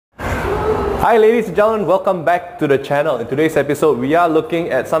Hi ladies and gentlemen, welcome back to the channel. In today's episode we are looking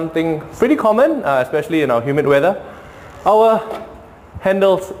at something pretty common, especially in our humid weather. Our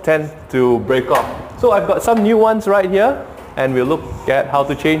handles tend to break off. So I've got some new ones right here and we'll look at how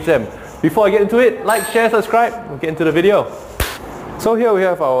to change them. Before I get into it, like, share, subscribe, we'll get into the video. So here we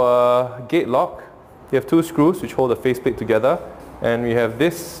have our gate lock. We have two screws which hold the faceplate together, and we have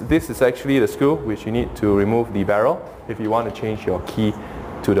this is actually the screw which you need to remove the barrel if you want to change your key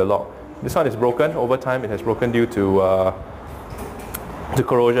to the lock. This one is broken. Over time it has broken due to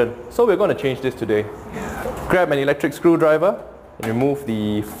corrosion. So we're going to change this today. Grab an electric screwdriver and remove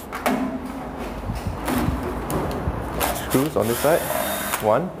the screws on this side.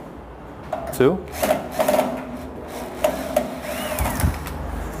 1, 2.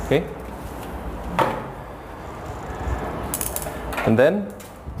 Okay. And then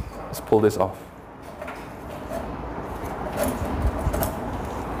let's pull this off.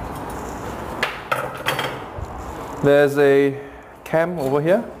 There's a cam over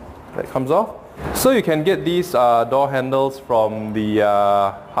here that comes off. So you can get these door handles from the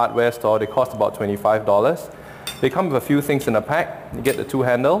hardware store. They cost about $25. They come with a few things in a pack. You get the two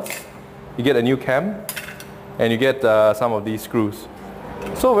handles, you get a new cam, and you get some of these screws.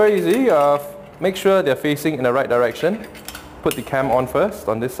 So very easy. Make sure they're facing in the right direction. Put the cam on first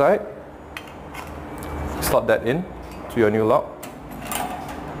on this side. Slot that in to your new lock.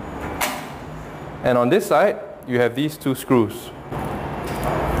 And on this side, you have these two screws.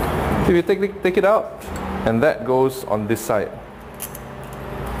 If you take it out, and that goes on this side.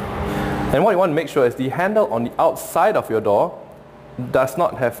 And what you want to make sure is the handle on the outside of your door does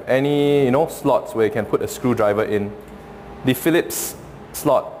not have any, slots where you can put a screwdriver in. The Phillips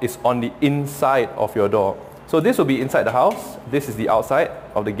slot is on the inside of your door. So this will be inside the house. This is the outside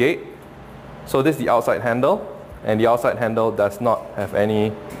of the gate. So this is the outside handle, and the outside handle does not have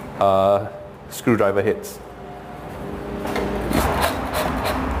any screwdriver heads.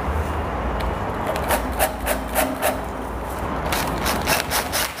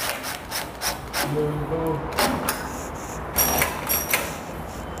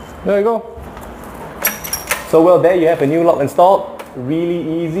 There you go. So well, there you have a new lock installed.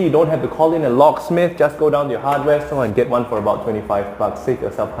 Really easy. You don't have to call in a locksmith. Just go down to your hardware store and get one for about $25. Save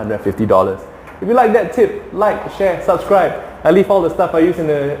yourself $150. If you like that tip, like, share, subscribe. I leave all the stuff I use in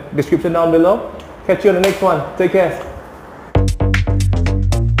the description down below. Catch you on the next one. Take care.